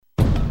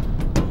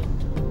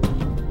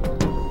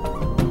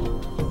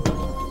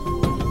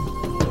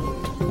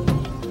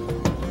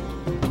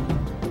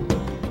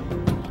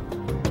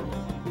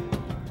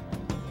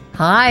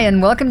Hi,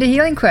 and welcome to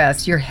Healing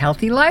Quest, your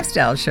healthy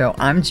lifestyle show.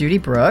 I'm Judy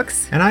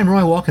Brooks. And I'm Roy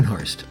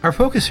Walkenhorst. Our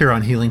focus here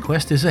on Healing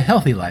Quest is a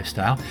healthy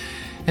lifestyle.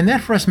 And that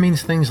for us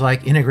means things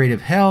like integrative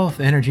health,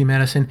 energy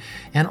medicine,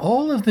 and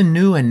all of the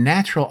new and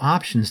natural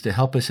options to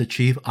help us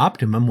achieve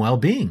optimum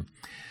well-being.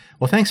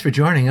 Well, thanks for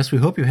joining us. We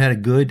hope you had a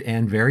good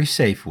and very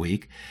safe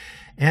week.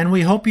 And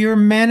we hope you're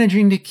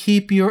managing to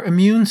keep your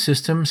immune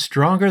system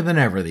stronger than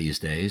ever these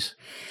days.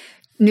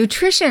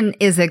 Nutrition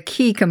is a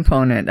key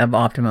component of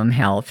optimum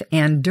health,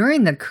 and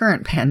during the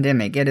current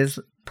pandemic, it is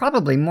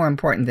probably more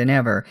important than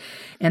ever.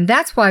 And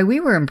that's why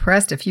we were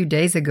impressed a few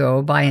days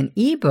ago by an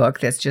ebook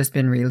that's just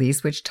been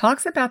released, which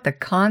talks about the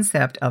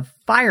concept of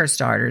fire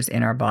starters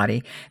in our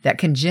body that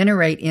can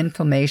generate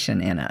inflammation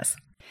in us.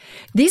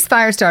 These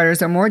fire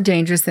starters are more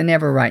dangerous than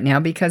ever right now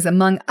because,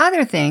 among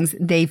other things,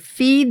 they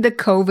feed the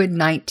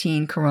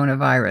COVID-19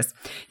 coronavirus.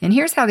 And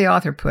here's how the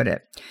author put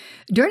it.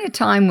 During a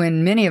time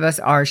when many of us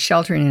are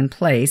sheltering in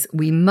place,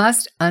 we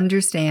must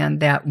understand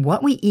that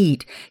what we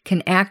eat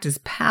can act as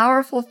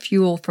powerful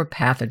fuel for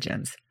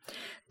pathogens.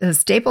 The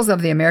staples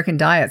of the American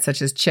diet,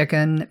 such as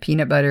chicken,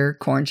 peanut butter,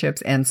 corn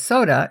chips, and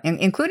soda,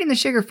 including the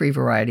sugar-free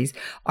varieties,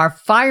 are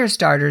fire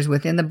starters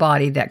within the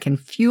body that can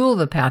fuel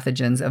the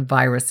pathogens of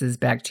viruses,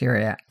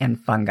 bacteria, and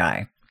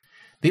fungi.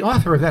 The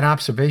author of that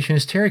observation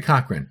is Terry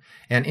Cochran,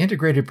 an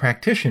integrated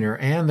practitioner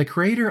and the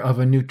creator of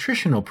a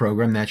nutritional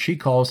program that she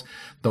calls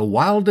the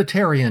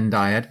Wilditarian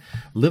Diet,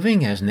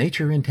 Living as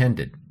Nature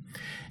Intended.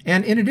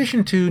 And in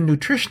addition to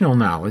nutritional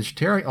knowledge,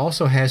 Terry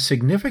also has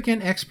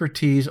significant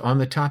expertise on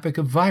the topic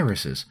of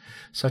viruses,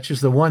 such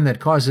as the one that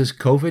causes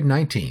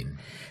COVID-19.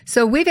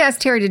 So we've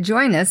asked Terry to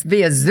join us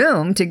via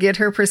Zoom to get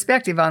her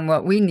perspective on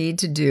what we need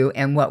to do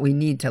and what we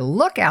need to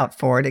look out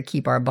for to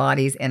keep our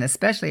bodies and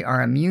especially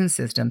our immune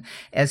system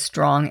as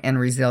strong and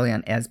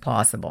resilient as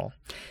possible.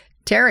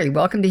 Terry,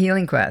 welcome to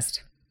Healing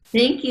Quest.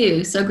 Thank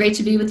you. So great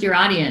to be with your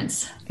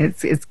audience.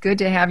 It's good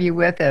to have you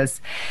with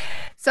us.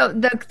 So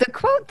the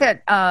quote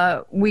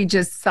that we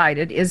just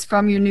cited is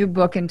from your new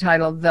book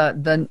entitled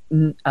The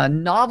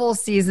Novel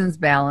Seasons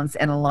Balance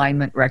and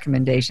Alignment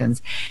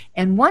Recommendations.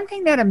 And one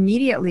thing that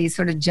immediately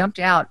sort of jumped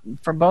out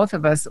for both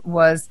of us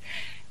was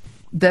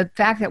the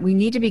fact that we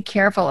need to be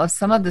careful of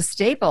some of the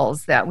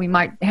staples that we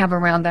might have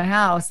around the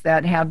house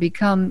that have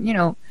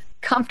become,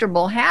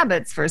 comfortable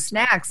habits for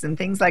snacks and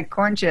things like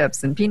corn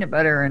chips and peanut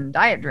butter and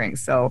diet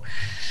drinks. So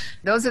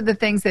those are the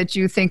things that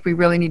you think we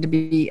really need to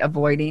be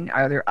avoiding.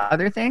 Are there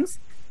other things?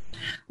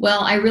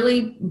 Well, I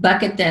really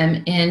bucket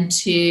them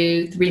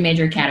into three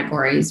major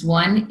categories.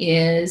 One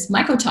is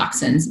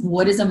mycotoxins.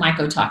 What is a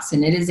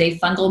mycotoxin? It is a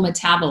fungal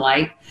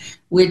metabolite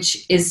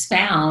which is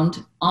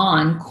found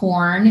on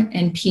corn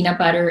and peanut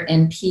butter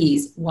and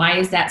peas. Why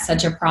is that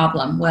such a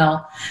problem?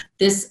 Well,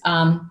 this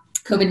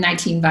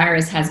COVID-19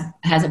 virus has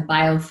a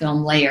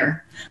biofilm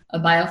layer. A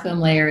biofilm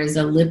layer is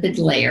a lipid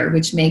layer,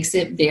 which makes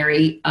it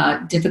very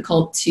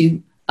difficult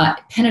to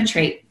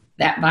penetrate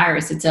that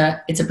virus. It's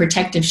a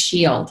protective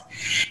shield.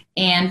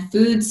 And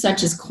foods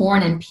such as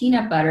corn and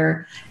peanut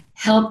butter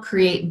help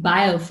create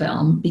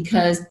biofilm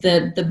because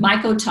the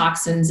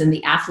mycotoxins and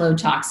the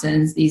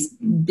aflatoxins, these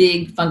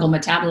big fungal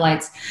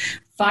metabolites,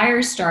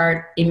 fire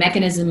start a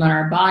mechanism in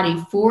our body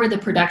for the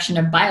production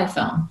of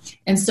biofilm.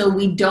 And so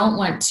we don't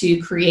want to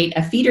create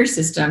a feeder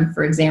system,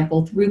 for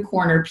example, through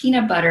corn or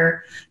peanut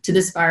butter to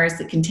this virus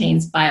that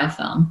contains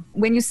biofilm.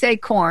 When you say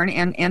corn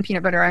and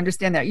peanut butter, I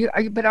understand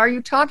that. But are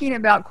you talking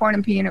about corn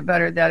and peanut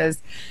butter that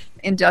is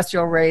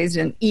industrial raised,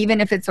 and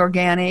even if it's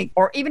organic,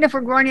 or even if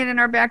we're growing it in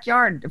our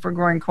backyard, if we're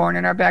growing corn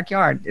in our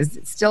backyard, does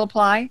it still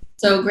apply?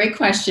 So great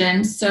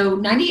question. So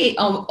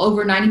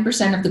over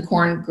 90% of the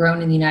corn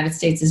grown in the United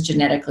States is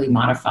genetically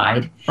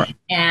modified. Right.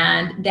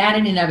 And that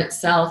in and of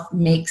itself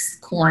makes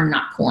corn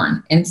not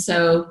corn. And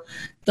so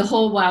the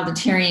whole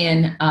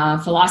Wilditarian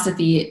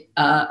philosophy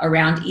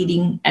around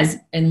eating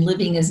and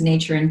living as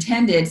nature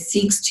intended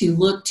seeks to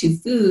look to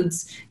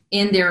foods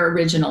in their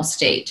original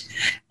state.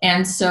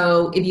 And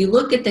so if you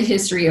look at the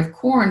history of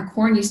corn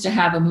used to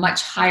have a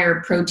much higher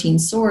protein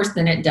source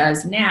than it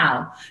does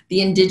now,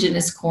 the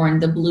indigenous corn,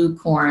 the blue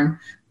corn.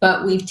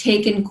 But we've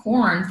taken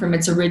corn from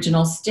its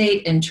original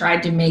state and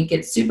tried to make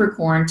it super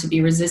corn to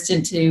be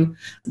resistant to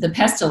the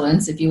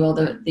pestilence, if you will,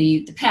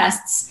 the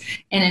pests.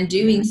 And in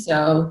doing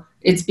so,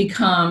 it's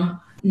become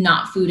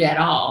not food at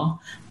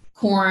all.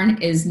 Corn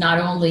is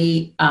not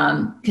only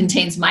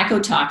contains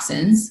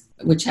mycotoxins,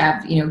 which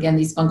have, again,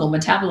 these fungal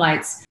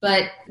metabolites.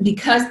 But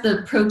because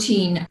the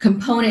protein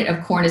component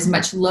of corn is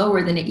much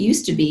lower than it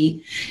used to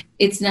be,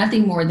 it's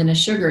nothing more than a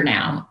sugar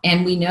now.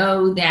 And we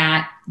know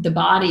that the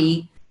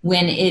body,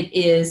 when it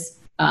is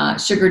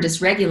sugar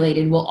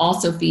dysregulated, will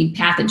also feed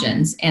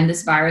pathogens. And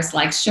this virus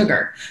likes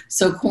sugar.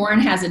 So corn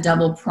has a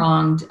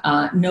double-pronged,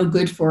 no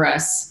good for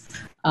us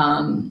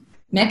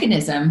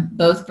mechanism,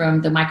 both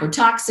from the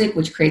mycotoxic,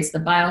 which creates the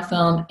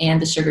biofilm,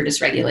 and the sugar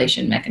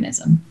dysregulation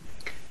mechanism.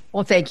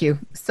 Well, thank you.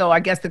 So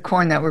I guess the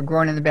corn that we're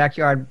growing in the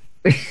backyard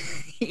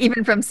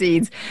even from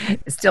seeds,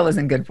 it still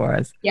isn't good for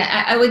us.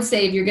 Yeah, I would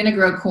say if you're going to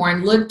grow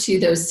corn, look to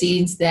those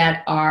seeds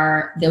that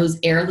are those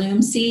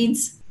heirloom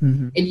seeds.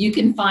 Mm-hmm. If you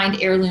can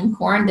find heirloom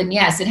corn, then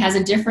yes, it has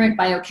a different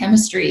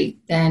biochemistry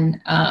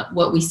than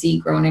what we see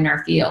grown in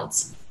our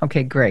fields.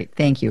 Okay, great.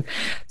 Thank you.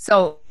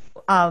 So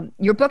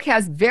your book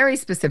has very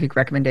specific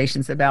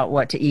recommendations about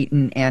what to eat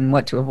and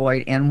what to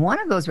avoid. And one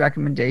of those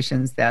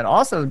recommendations that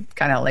also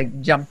kind of like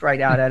jumped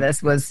right out at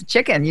us was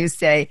chicken. You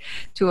say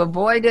to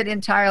avoid it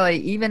entirely,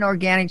 even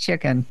organic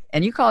chicken.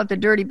 And you call it the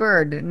dirty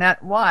bird. And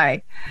that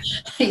why?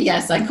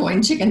 Yes, I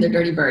coined chicken the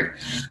dirty bird.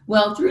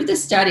 Well, through the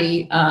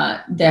study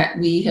that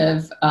we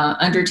have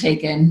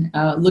undertaken,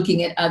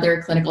 looking at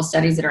other clinical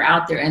studies that are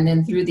out there, and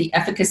then through the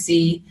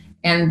efficacy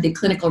and the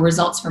clinical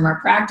results from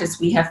our practice,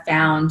 we have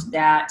found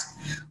that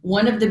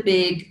one of the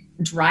big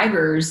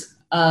drivers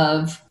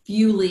of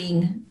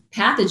fueling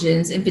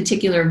pathogens, in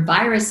particular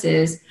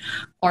viruses,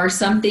 are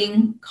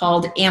something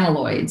called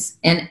amyloids.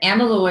 And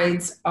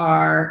amyloids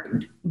are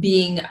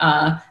being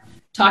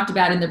talked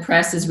about in the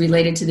press as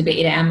related to the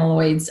beta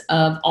amyloids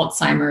of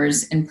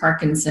Alzheimer's and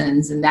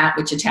Parkinson's and that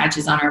which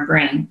attaches on our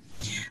brain.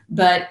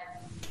 But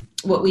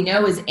what we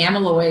know is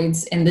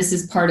amyloids, and this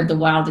is part of the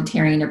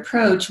Wildatarian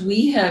approach,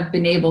 we have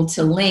been able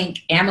to link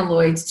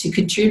amyloids to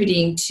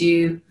contributing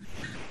to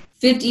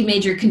 50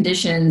 major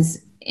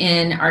conditions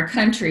in our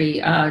country,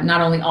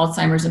 not only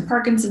Alzheimer's and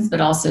Parkinson's,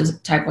 but also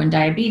type 1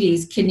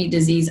 diabetes, kidney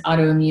disease,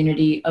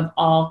 autoimmunity of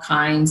all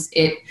kinds.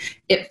 It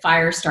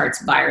fire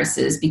starts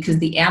viruses because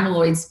the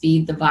amyloids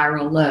feed the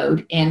viral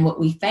load. And what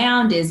we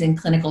found is in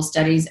clinical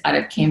studies out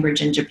of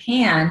Cambridge and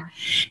Japan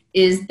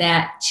is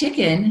that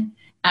chicken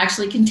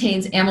actually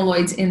contains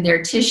amyloids in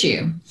their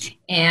tissue.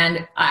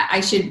 And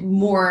I should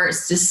more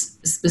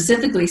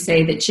specifically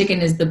say that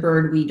chicken is the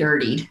bird we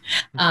dirtied,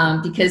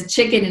 because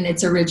chicken in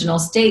its original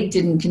state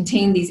didn't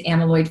contain these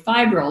amyloid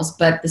fibrils,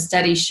 but the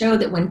studies show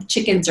that when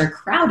chickens are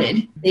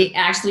crowded, they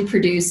actually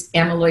produce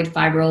amyloid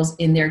fibrils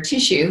in their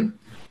tissue,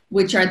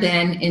 which are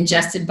then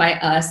ingested by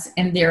us,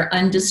 and they're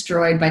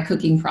undestroyed by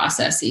cooking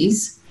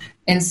processes.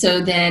 And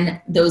so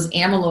then those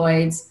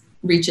amyloids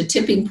reach a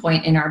tipping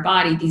point in our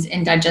body, these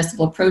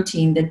indigestible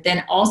protein that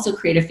then also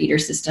create a feeder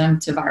system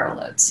to viral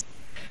loads.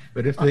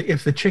 But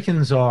if the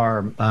chickens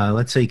are,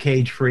 let's say,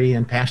 cage-free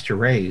and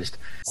pasture-raised.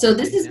 So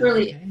this is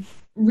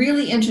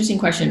really interesting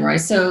question, Roy.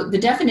 So the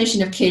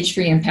definition of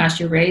cage-free and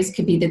pasture-raised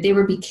could be that they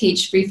would be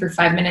cage-free for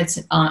 5 minutes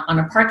on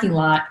a parking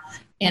lot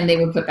and they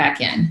would put back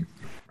in.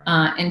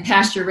 And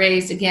pasture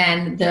raised,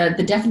 again,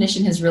 the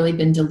definition has really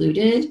been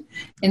diluted.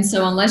 And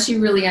so unless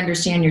you really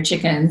understand your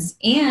chickens,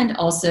 and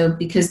also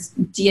because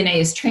DNA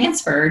is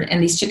transferred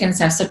and these chickens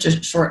have such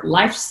a short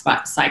life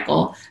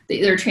cycle,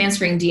 they're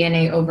transferring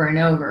DNA over and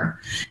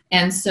over.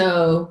 And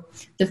so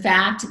the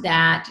fact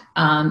that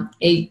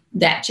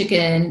that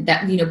chicken,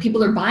 that, you know,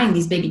 people are buying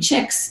these baby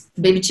chicks,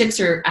 the baby chicks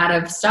are out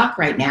of stock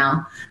right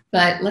now,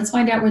 but let's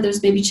find out where those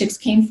baby chicks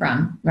came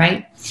from,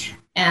 right?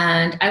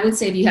 And I would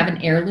say if you have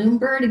an heirloom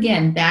bird,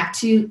 again, back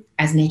to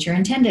as nature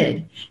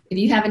intended. If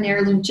you have an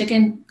heirloom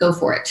chicken, go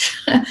for it.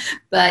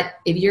 But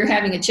if you're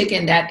having a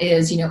chicken that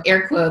is, you know,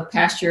 air quote,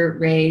 pasture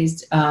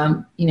raised,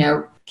 you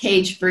know,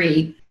 cage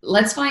free,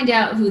 let's find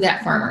out who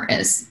that farmer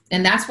is.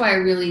 And that's why I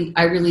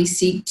really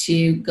seek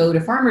to go to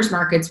farmers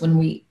markets when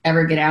we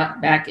ever get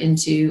out back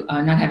into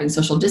not having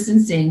social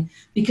distancing,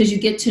 because you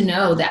get to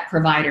know that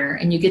provider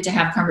and you get to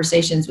have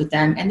conversations with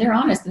them, and they're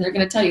honest and they're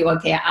going to tell you,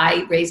 okay,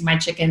 I raise my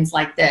chickens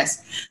like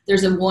this.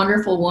 There's a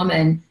wonderful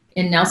woman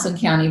in Nelson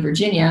County,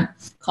 Virginia,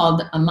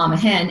 called Mama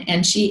Hen,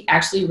 and she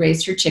actually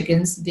raised her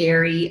chickens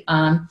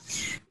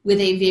with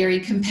a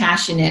very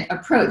compassionate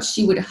approach.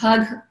 She would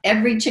hug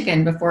every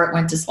chicken before it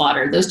went to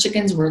slaughter. Those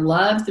chickens were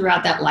loved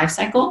throughout that life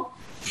cycle,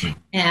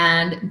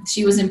 and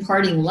she was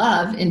imparting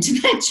love into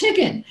that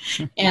chicken.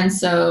 And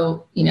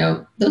so, you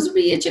know, those would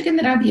be a chicken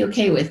that I'd be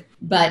okay with.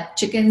 But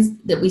chickens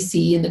that we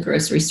see in the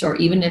grocery store,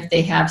 even if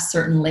they have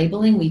certain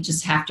labeling, we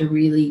just have to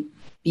really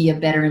be a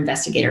better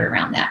investigator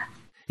around that.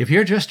 If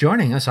you're just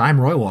joining us,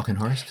 I'm Roy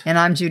Walkenhorst. And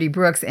I'm Judy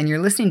Brooks, and you're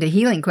listening to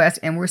Healing Quest,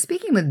 and we're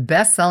speaking with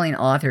best-selling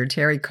author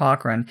Terry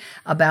Cochran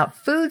about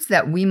foods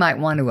that we might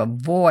want to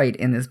avoid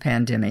in this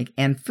pandemic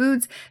and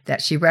foods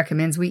that she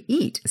recommends we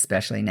eat,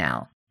 especially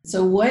now.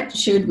 So what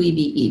should we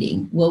be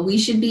eating? Well, we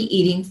should be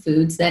eating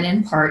foods that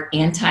impart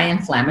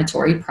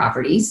anti-inflammatory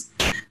properties.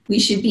 We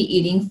should be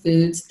eating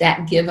foods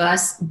that give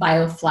us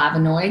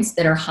bioflavonoids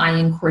that are high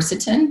in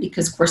quercetin,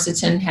 because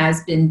quercetin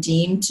has been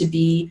deemed to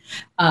be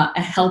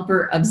a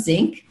helper of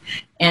zinc.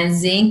 And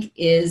zinc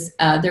is,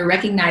 they're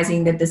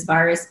recognizing that this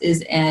virus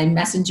is a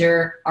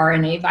messenger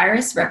RNA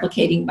virus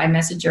replicating by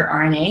messenger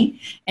RNA.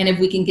 And if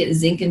we can get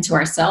zinc into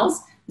our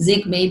cells,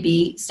 zinc may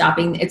be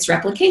stopping its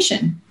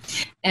replication.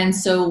 And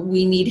so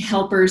we need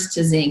helpers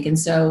to zinc. And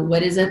so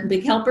what is a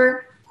big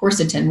helper?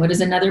 Quercetin. What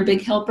is another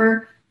big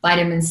helper?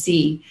 Vitamin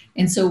C.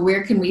 And so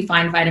where can we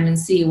find vitamin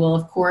C? Well,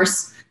 of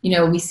course, you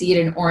know, we see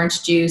it in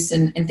orange juice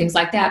and things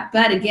like that.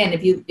 But again,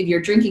 if you're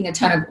drinking a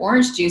ton of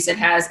orange juice, it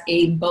has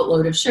a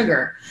boatload of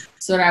sugar.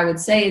 So what I would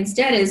say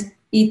instead is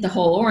eat the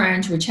whole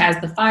orange, which has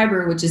the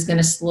fiber, which is going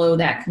to slow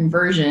that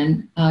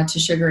conversion to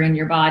sugar in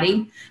your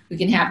body. We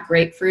can have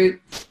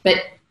grapefruit, but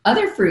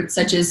other fruits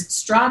such as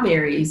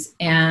strawberries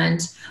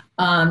and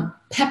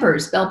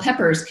peppers, bell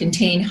peppers,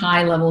 contain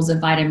high levels of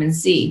vitamin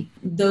C.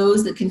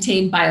 Those that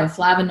contain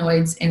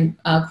bioflavonoids and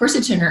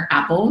quercetin are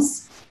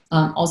apples,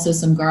 also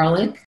some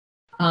garlic.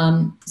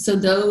 So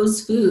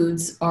those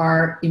foods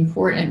are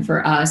important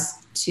for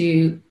us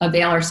to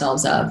avail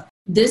ourselves of.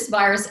 This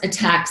virus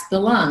attacks the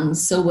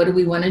lungs. So what do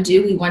we want to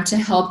do? We want to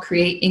help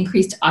create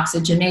increased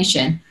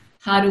oxygenation.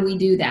 How do we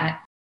do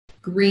that?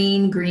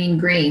 Green, green,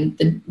 green.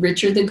 The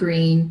richer the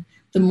green,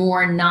 the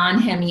more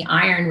non-hemi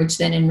iron, which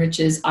then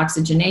enriches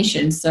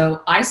oxygenation.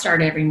 So I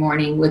start every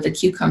morning with a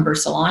cucumber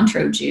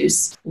cilantro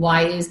juice.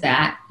 Why is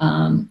that?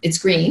 It's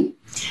green,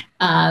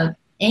 and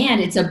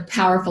it's a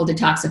powerful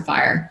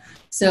detoxifier.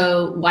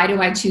 So why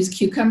do I choose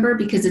cucumber?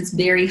 Because it's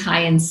very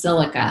high in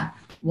silica.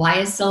 Why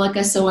is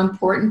silica so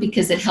important?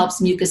 Because it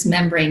helps mucous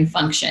membrane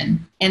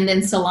function. And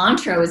then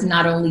cilantro is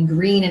not only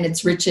green and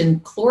it's rich in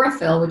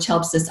chlorophyll, which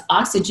helps us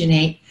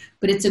oxygenate,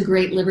 but it's a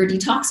great liver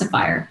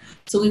detoxifier.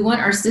 So we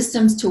want our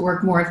systems to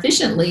work more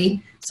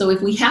efficiently. So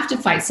if we have to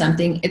fight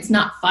something, it's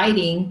not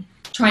fighting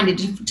trying to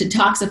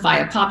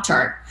detoxify a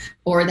Pop-Tart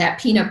or that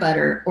peanut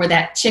butter or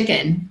that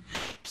chicken.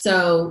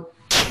 So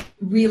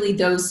really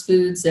those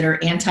foods that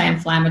are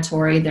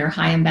anti-inflammatory, they're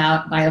high in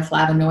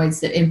bioflavonoids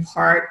that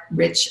impart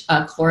rich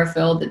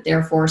chlorophyll that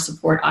therefore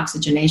support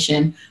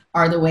oxygenation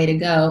are the way to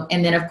go.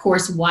 And then of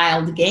course,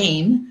 wild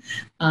game,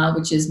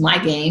 which is my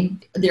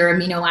game, there are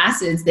amino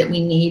acids that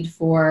we need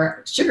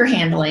for sugar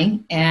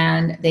handling,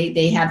 and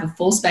they have a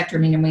full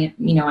spectrum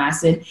amino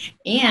acid.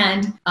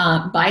 And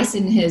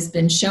bison has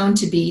been shown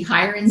to be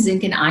higher in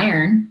zinc and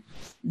iron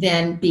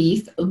than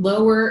beef,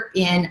 lower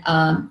in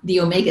the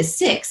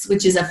omega-6,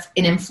 which is an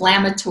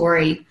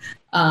inflammatory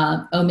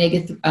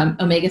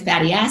omega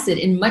fatty acid,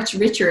 and much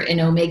richer in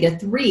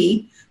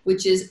omega-3,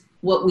 which is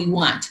what we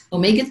want.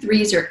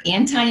 Omega-3s are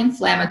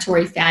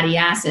anti-inflammatory fatty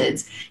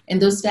acids, and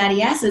those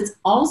fatty acids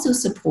also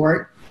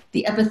support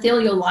the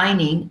epithelial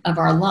lining of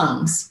our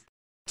lungs.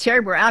 Terry,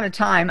 we're out of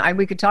time.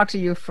 We could talk to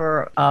you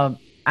for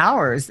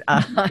hours.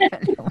 I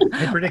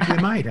predict we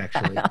might,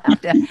 actually.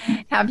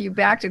 Have you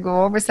back to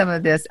go over some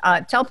of this.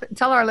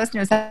 Tell our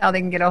listeners how they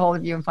can get a hold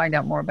of you and find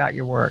out more about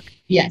your work.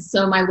 Yes.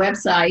 So my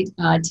website,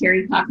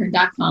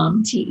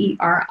 terricochrane.com,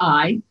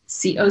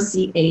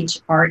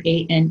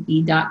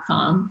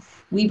 TerryCochrane.com.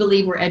 We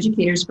believe we're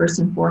educators first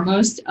and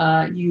foremost.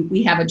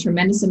 We have a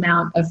tremendous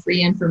amount of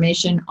free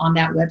information on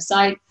that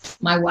website.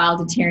 My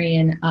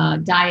Wilditarian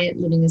diet,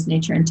 Living as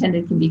Nature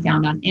Intended, can be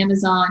found on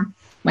Amazon.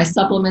 My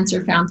supplements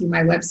are found through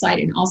my website,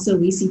 and also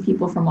we see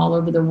people from all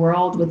over the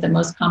world with the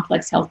most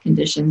complex health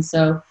conditions.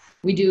 So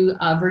we do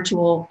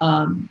virtual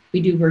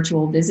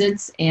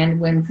visits, and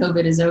when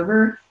COVID is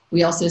over,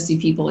 we also see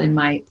people in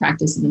my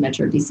practice in the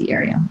Metro DC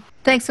area.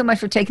 Thanks so much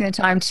for taking the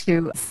time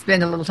to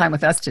spend a little time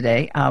with us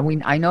today.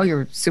 I know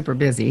you're super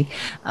busy,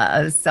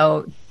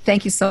 so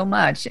thank you so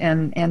much,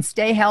 and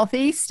stay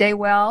healthy, stay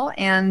well,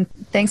 and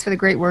thanks for the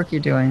great work you're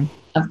doing.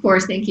 Of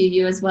course, thank you.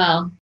 You as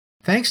well.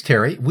 Thanks,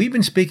 Terry. We've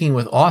been speaking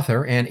with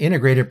author and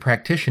integrative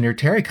practitioner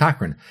Terry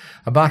Cochrane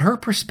about her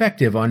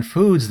perspective on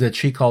foods that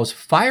she calls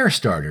fire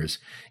starters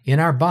in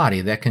our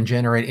body that can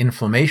generate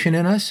inflammation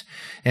in us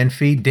and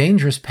feed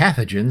dangerous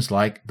pathogens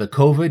like the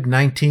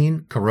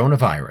COVID-19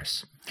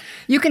 coronavirus.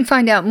 You can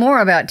find out more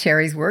about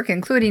Terry's work,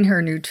 including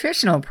her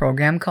nutritional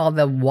program called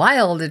the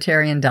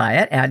Wilditarian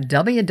Diet, at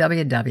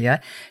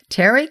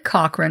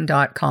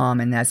www.terrycochrane.com,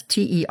 and that's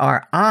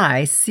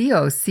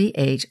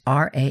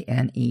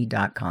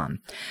TerryCochrane.com.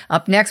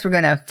 Up next, we're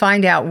going to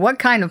find out what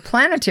kind of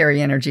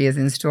planetary energy is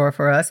in store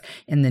for us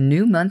in the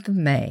new month of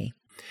May.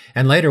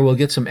 And later, we'll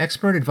get some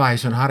expert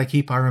advice on how to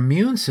keep our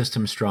immune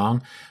system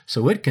strong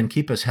so it can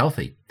keep us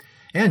healthy.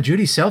 And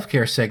Judy's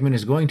self-care segment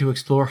is going to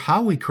explore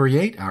how we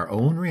create our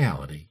own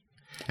reality.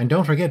 And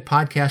don't forget,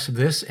 podcasts of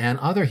this and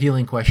other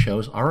Healing Quest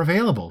shows are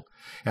available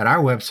at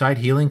our website,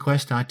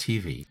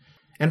 healingquest.tv.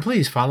 And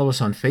please follow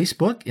us on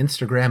Facebook,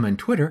 Instagram, and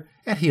Twitter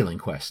at Healing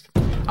Quest.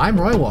 I'm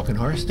Roy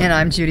Walkenhorst. And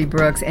I'm Judy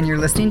Brooks, and you're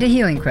listening to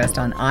Healing Quest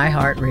on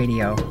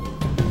iHeartRadio.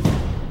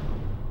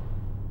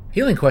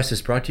 Healing Quest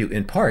is brought to you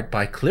in part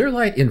by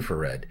Clearlight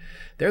Infrared.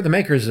 They're the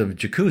makers of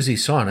jacuzzi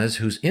saunas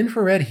whose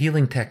infrared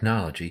healing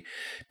technology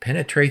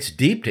penetrates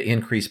deep to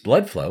increase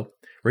blood flow,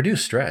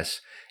 reduce stress,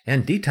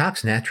 and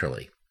detox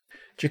naturally.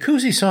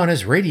 Jacuzzi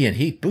sauna's radiant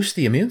heat boosts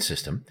the immune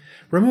system,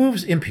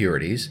 removes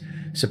impurities,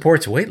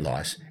 supports weight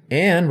loss,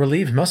 and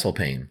relieves muscle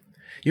pain.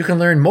 You can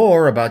learn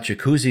more about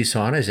jacuzzi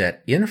saunas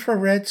at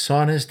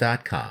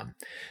infraredsaunas.com.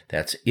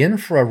 That's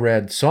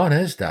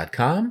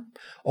infraredsaunas.com,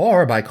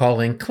 or by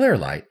calling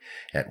Clearlight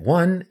at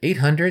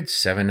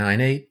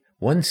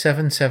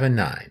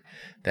 1-800-798-1779.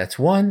 That's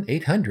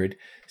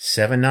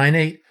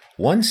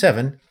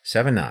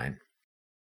 1-800-798-1779.